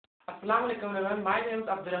Assalamu alaikum everyone. My name is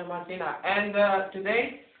Abdurrahman Sina, and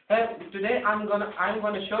today I'm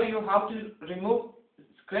gonna show you how to remove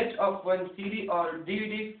scratch of one CD or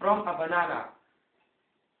DVD from a banana.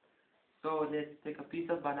 So let's take a piece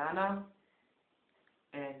of banana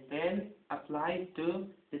and then apply it to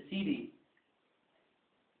the CD.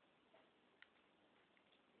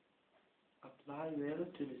 Apply well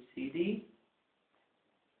to the CD.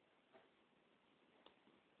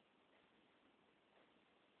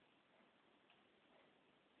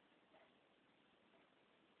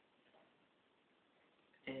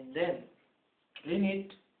 And then clean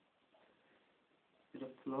it to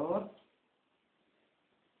the floor.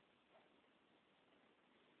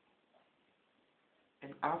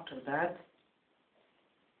 And after that,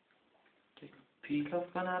 take a piece of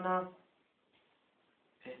banana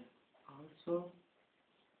and also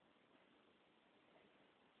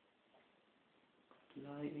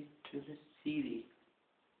apply it to the CD.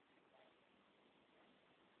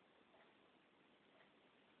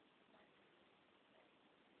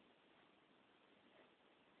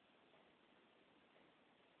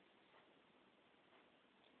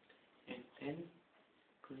 And then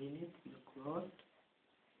clean it with a cloth.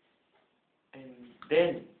 And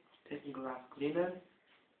then take a glass cleaner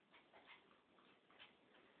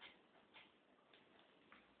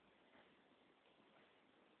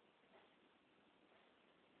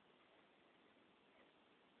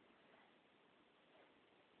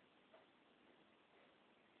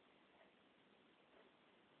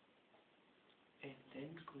and then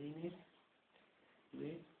clean it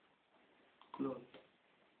with cloth.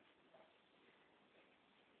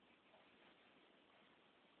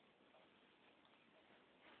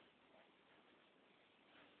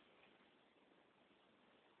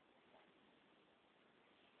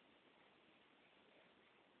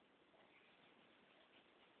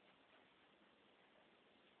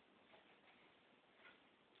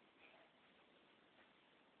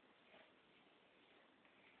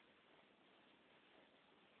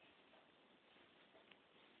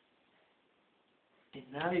 And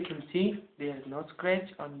now you can see there is no scratch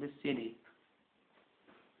on the CD.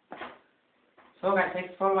 So guys,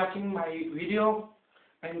 thanks for watching my video,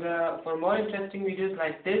 and for more interesting videos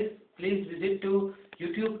like this, please visit to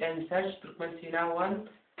YouTube and search Turkmen Sina 1.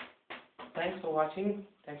 Thanks for watching.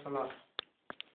 Thanks a lot.